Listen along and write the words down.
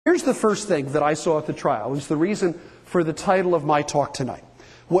Here's the first thing that I saw at the trial. It's the reason for the title of my talk tonight.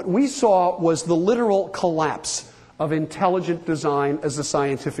 What we saw was the literal collapse of intelligent design as a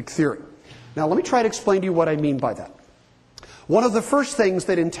scientific theory. Now, let me try to explain to you what I mean by that. One of the first things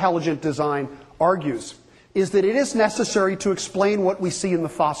that intelligent design argues is that it is necessary to explain what we see in the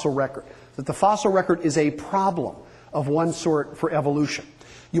fossil record, that the fossil record is a problem of one sort for evolution.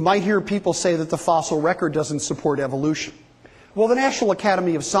 You might hear people say that the fossil record doesn't support evolution. Well, the National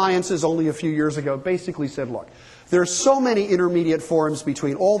Academy of Sciences only a few years ago basically said, look, there are so many intermediate forms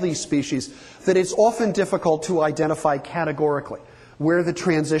between all these species that it's often difficult to identify categorically where the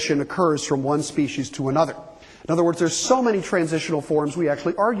transition occurs from one species to another. In other words, there's so many transitional forms, we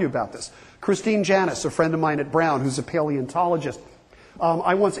actually argue about this. Christine Janis, a friend of mine at Brown, who's a paleontologist,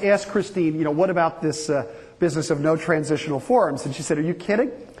 I once asked Christine, what about this business of no transitional forms? And she said, are you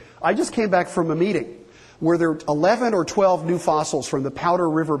kidding? I just came back from a meeting where there were 11 or 12 new fossils from the Powder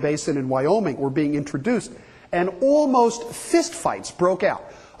River Basin in Wyoming were being introduced, and almost fistfights broke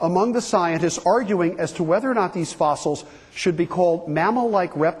out among the scientists arguing as to whether or not these fossils should be called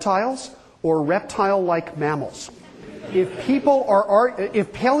mammal-like reptiles or reptile-like mammals. If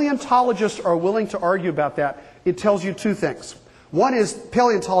paleontologists are willing to argue about that, it tells you two things. One is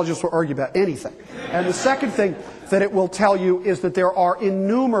paleontologists will argue about anything. And the second thing that it will tell you is that there are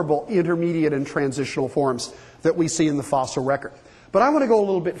innumerable intermediate and transitional forms that we see in the fossil record. But I want to go a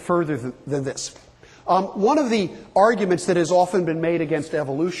little bit further than this. One of the arguments that has often been made against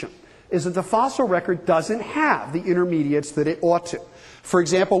evolution is that the fossil record doesn't have the intermediates that it ought to. For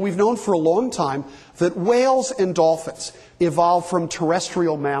example, we've known for a long time that whales and dolphins evolved from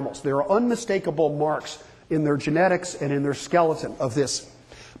terrestrial mammals. There are unmistakable marks in their genetics and in their skeleton of this.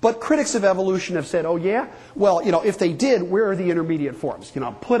 But critics of evolution have said, oh yeah? Well, if they did, where are the intermediate forms?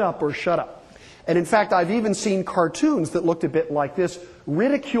 Put up or shut up. And in fact, I've even seen cartoons that looked a bit like this,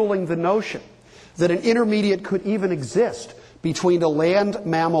 ridiculing the notion that an intermediate could even exist between a land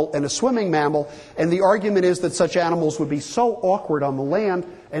mammal and a swimming mammal, and the argument is that such animals would be so awkward on the land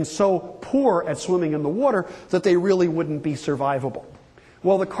and so poor at swimming in the water that they really wouldn't be survivable.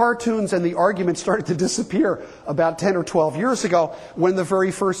 Well, the cartoons and the arguments started to disappear about 10 or 12 years ago when the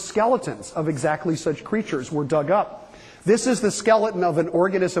very first skeletons of exactly such creatures were dug up. This is the skeleton of an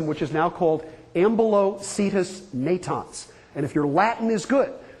organism which is now called Ambulocetus natans. And if your Latin is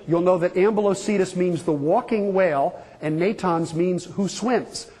good, you'll know that Ambulocetus means the walking whale and natans means who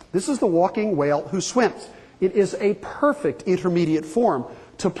swims. This is the walking whale who swims. It is a perfect intermediate form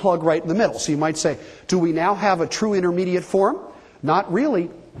to plug right in the middle. So you might say, do we now have a true intermediate form? Not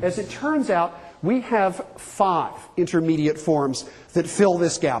really. As it turns out, we have 5 intermediate forms that fill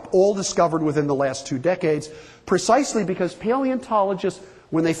this gap, all discovered within the last 2 decades, precisely because paleontologists,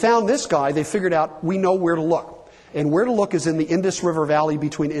 when they found this guy, they figured out we know where to look. And where to look is in the Indus River Valley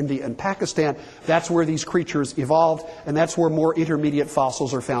between India and Pakistan. That's where these creatures evolved, and that's where more intermediate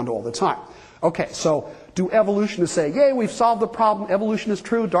fossils are found all the time. Okay, so do evolutionists say, yay, we've solved the problem, evolution is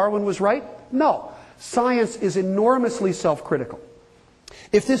true, Darwin was right? No. Science is enormously self-critical.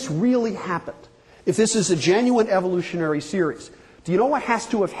 If this really happened, if this is a genuine evolutionary series, do you know what has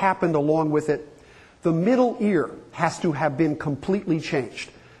to have happened along with it? The middle ear has to have been completely changed.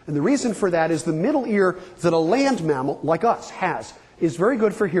 And the reason for that is the middle ear that a land mammal like us has is very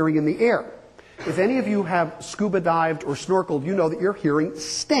good for hearing in the air. If any of you have scuba dived or snorkeled, you know that your hearing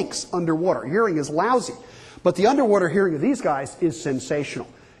stinks underwater. Hearing is lousy. But the underwater hearing of these guys is sensational.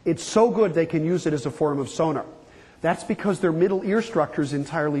 It's so good they can use it as a form of sonar. That's because their middle ear structure is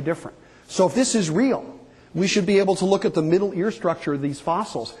entirely different. So if this is real, we should be able to look at the middle ear structure of these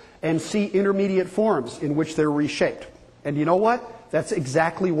fossils and see intermediate forms in which they're reshaped. And you know what? That's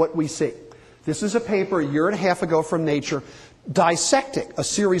exactly what we see. This is a paper a year and a half ago from Nature dissecting a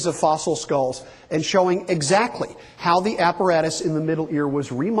series of fossil skulls and showing exactly how the apparatus in the middle ear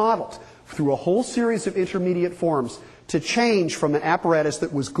was remodeled through a whole series of intermediate forms to change from an apparatus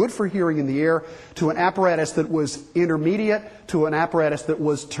that was good for hearing in the air to an apparatus that was intermediate to an apparatus that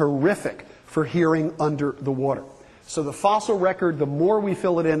was terrific for hearing under the water. So the fossil record, the more we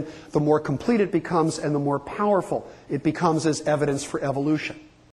fill it in, the more complete it becomes and the more powerful it becomes as evidence for evolution.